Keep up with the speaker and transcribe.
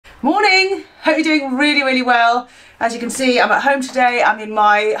Morning! Hope you're doing really well. As you can see, I'm at home today. I'm in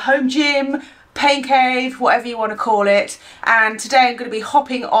my home gym, pain cave, whatever you want to call it, and today I'm going to be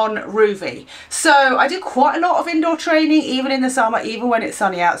hopping on Rouvy. So I do quite a lot of indoor training, even in the summer, even when it's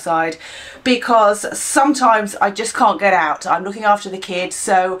sunny outside, because sometimes I just can't get out. I'm looking after the kids,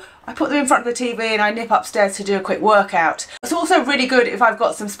 so I put them in front of the TV and I nip upstairs to do a quick workout. It's also really good if I've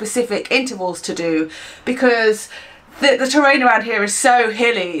got some specific intervals to do, because the terrain around here is so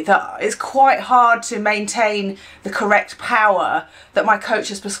hilly that it's quite hard to maintain the correct power that my coach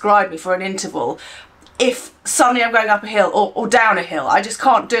has prescribed me for an interval if suddenly I'm going up a hill or down a hill. I just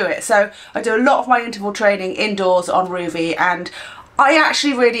can't do it. So I do a lot of my interval training indoors on Rouvy and I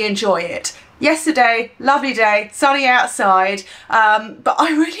actually really enjoy it. Yesterday, lovely day, sunny outside, but I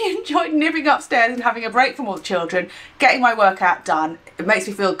really enjoyed nipping upstairs and having a break from all the children, getting my workout done. It makes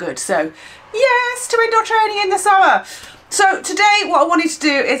me feel good. So yes, to indoor training in the summer. So today what I wanted to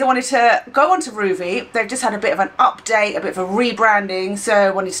do is I wanted to go onto Rouvy. They've just had a bit of an update, a bit of a rebranding, so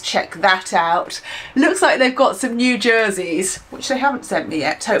I wanted to check that out. Looks like they've got some new jerseys, which they haven't sent me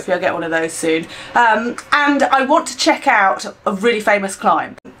yet. Hopefully I'll get one of those soon. And I want to check out a really famous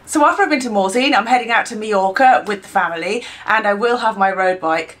climb. So after I've been to Morzine, I'm heading out to Mallorca with the family, and I will have my road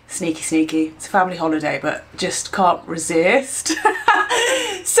bike. Sneaky. It's a family holiday, but just can't resist.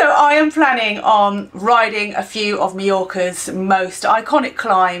 So I am planning on riding a few of Mallorca's most iconic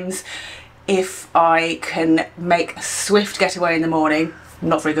climbs if I can make a swift getaway in the morning. I'm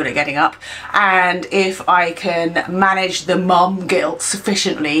not very good at getting up, and if I can manage the mum guilt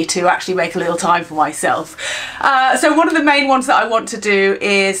sufficiently to actually make a little time for myself. So one of the main ones that I want to do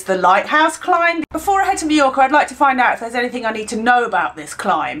is the lighthouse climb. Before I head to Mallorca, I'd like to find out if there's anything I need to know about this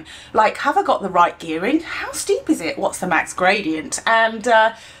climb. Like, have I got the right gearing? How steep is it? What's the max gradient? And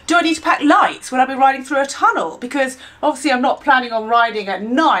do I need to pack lights? Will I be riding through a tunnel? Because obviously I'm not planning on riding at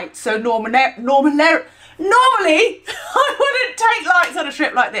night, so normally I wouldn't take lights on a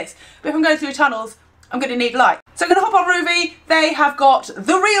trip like this, but if I'm going through tunnels, I'm going to need light. So I'm going to hop on Rouvy. They have got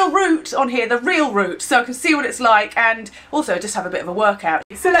the real route on here, the real route, so I can see what it's like and also just have a bit of a workout.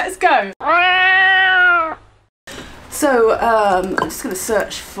 So let's go. So I'm just going to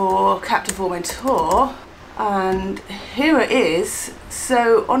search for Captain Formentor, and here it is.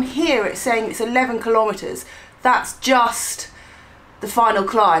 So on here it's saying it's 11 kilometers. That's just the final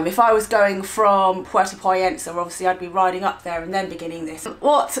climb. If I was going from Puerto Poyensa, obviously I'd be riding up there and then beginning this.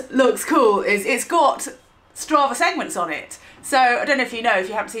 What looks cool is it's got Strava segments on it. So I don't know if you know, if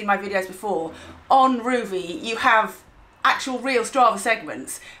you haven't seen my videos before, on Rouvy you have actual real Strava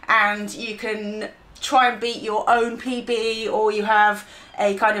segments and you can try and beat your own PB, or you have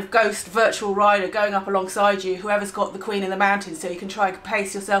a kind of ghost virtual rider going up alongside you, whoever's got the Queen in the Mountains, so you can try and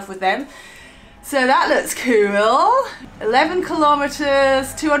pace yourself with them. So that looks cool. 11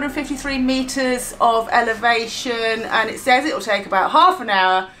 kilometers, 253 meters of elevation, and it says it will take about half an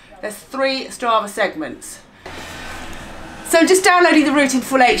hour. There's 3 Strava segments. So I'm just downloading the route in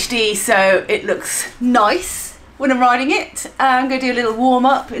full HD so it looks nice when I'm riding it. I'm going to do a little warm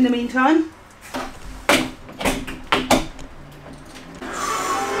up in the meantime.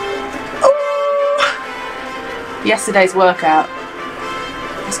 Ooh. Yesterday's workout,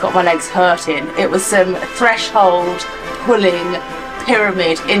 it's got my legs hurting. It was some threshold pulling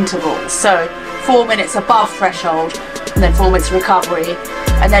pyramid intervals, so 4 minutes above threshold and then 4 minutes recovery,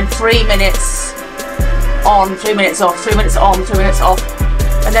 and then 3 minutes on, 3 minutes off, 3 minutes on, 3 minutes off,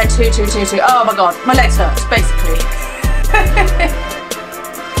 and then 2, 2, 2, 2. Oh my god, my legs hurt basically.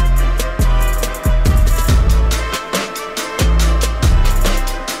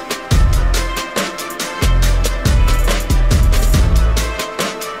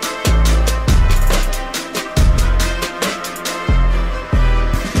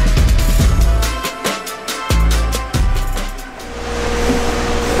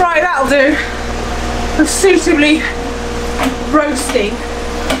 Do. I'm suitably roasting.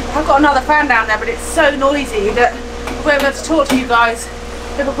 I've got another fan down there, but it's so noisy that I won't be able to talk to you guys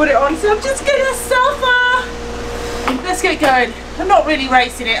if I put it on, so I'm just gonna suffer. Let's get going. I'm not really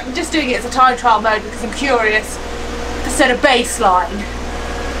racing it, I'm just doing it as a time trial mode because I'm curious to set a baseline,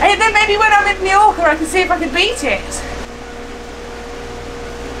 and then maybe when I'm in Mallorca I can see if I can beat it.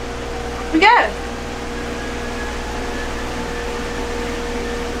 Here we go.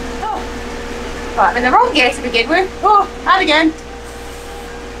 Right, I'm in the wrong gear to begin with. Oh, and again.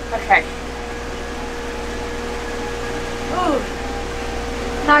 Okay. Oh,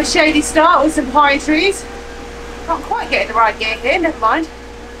 nice shady start with some pine trees. Can't quite get in the right gear here, never mind.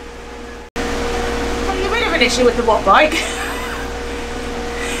 Having a bit of an issue with the watt bike.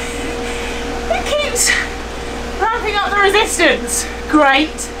 It keeps ramping up the resistance.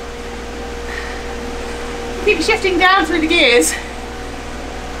 Great. Keep shifting down through the gears.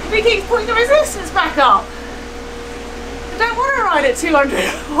 We keep putting the resistance back up. I don't want to ride at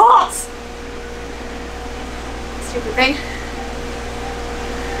 200 watts. Stupid thing.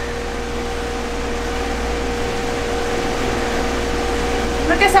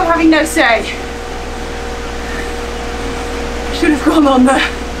 I guess I'm having no say. Should have gone on the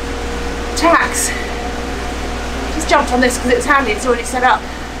tax. Just jumped on this because it was handy, it's already set up.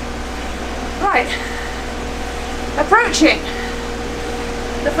 Right. Approaching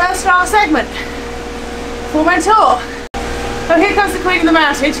the first final segment. Formentor. Oh, here comes the Queen of the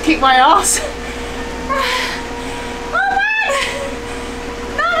Mountain to kick my ass. Oh man!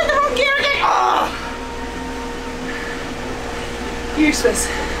 No, I'm in the wrong gear again! Oh. Useless.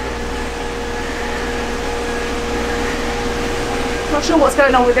 Not sure what's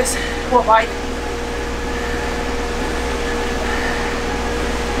going on with this watt bike.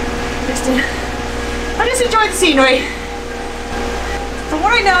 I just enjoy the scenery. From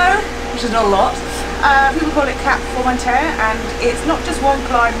what I know, which is not a lot, people call it Cap Formentor, and it's not just one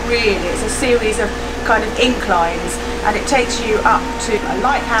climb really, it's a series of kind of inclines, and it takes you up to a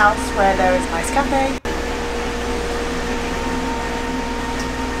lighthouse where there is a nice cafe.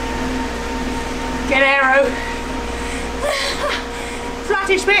 Get aero.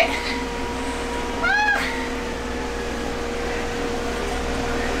 Flattish bit.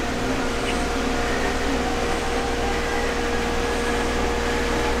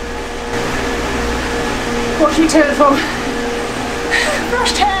 Watch me turn from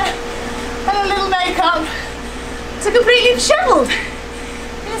brushed hair and a little makeup to completely dishevelled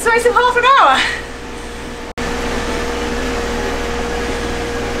in the space of half an hour.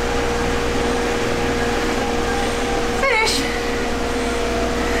 Finish.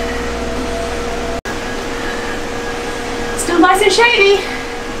 Still nice and shady.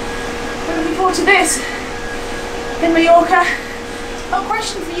 I'm looking forward to this in Mallorca. Oh,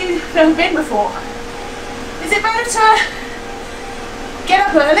 question for you who haven't been before. Is it better to get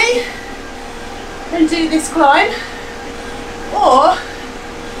up early and do this climb, or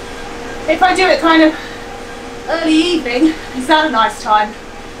if I do it kind of early evening, is that a nice time?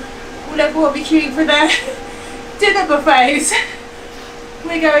 Will everyone be queuing for their dinner buffets?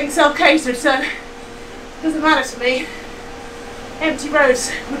 We're going self-catered, so it doesn't matter to me. Empty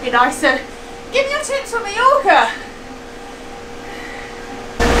roads would be nice, so give me your tips on Mallorca.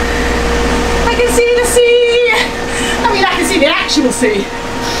 I can see the sea. I mean, I can see the actual sea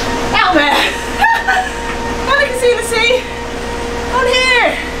out there. And I can see the sea on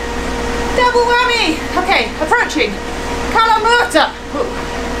here. Double whammy. Okay, approaching Calamurta.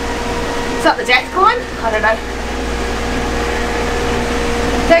 Is that the death climb? I don't know.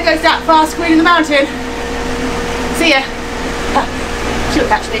 There goes that fast Queen of the Mountain. See ya. She'll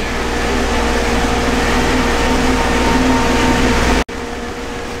catch me.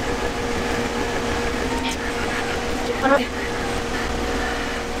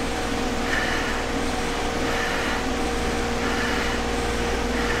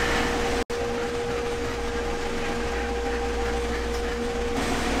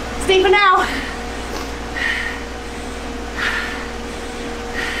 Steeper now.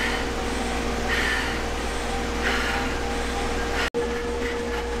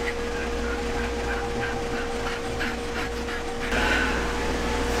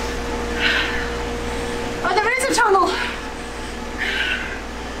 Oh, there is a tunnel.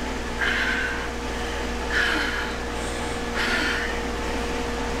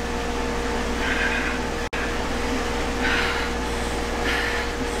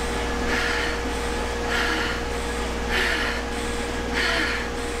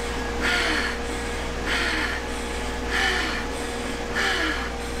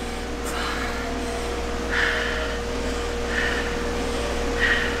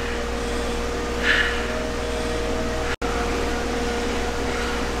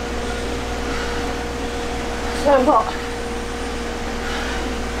 So what?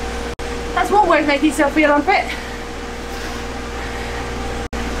 That's one way of making yourself feel unfit.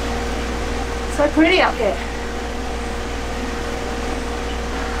 So pretty up here.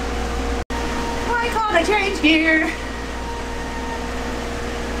 Why can't I change gear?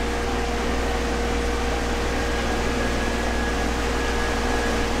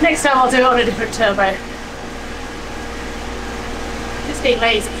 Next time I'll do it on a different turbo. Just being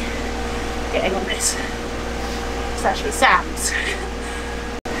lazy. Getting on this. It's actually Sam's.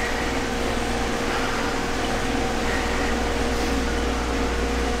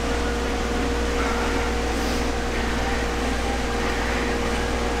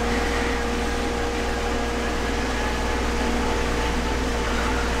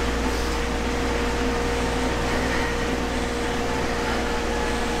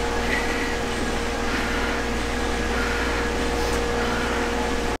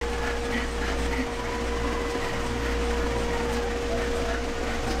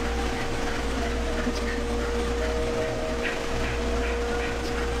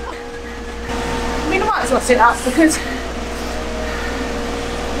 as well sit up because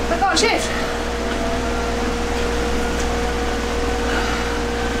I can't shift.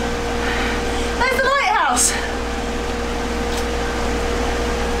 There's the lighthouse.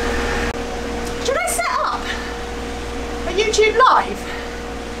 Should I set up a YouTube live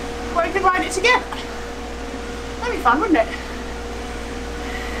where we can ride it together? That'd be fun, wouldn't it?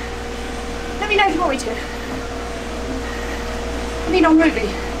 Let me know if you want me to. I mean on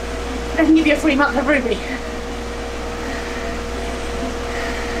Rouvy. I can give you a free month of Rouvy.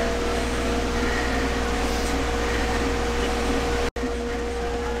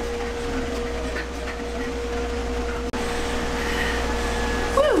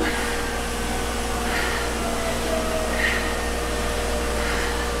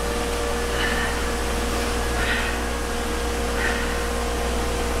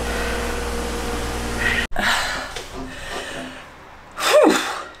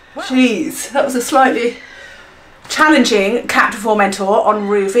 Jeez, that was a slightly challenging Captain Formentor on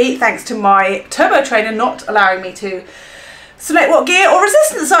Rouvy, thanks to my turbo trainer not allowing me to select what gear or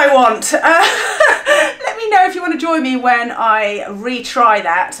resistance I want. Let me know if you want to join me when I retry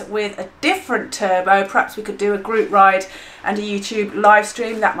that with a different turbo. Perhaps we could do a group ride and a YouTube live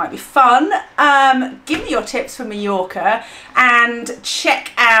stream. That might be fun. Give me your tips for Mallorca and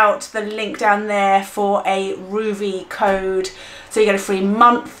check out the link down there for a Rouvy code so you get a free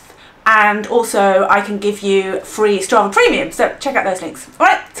month. And also I can give you free Strava Premium, so check out those links.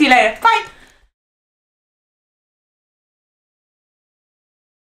 Alright, see you later, bye!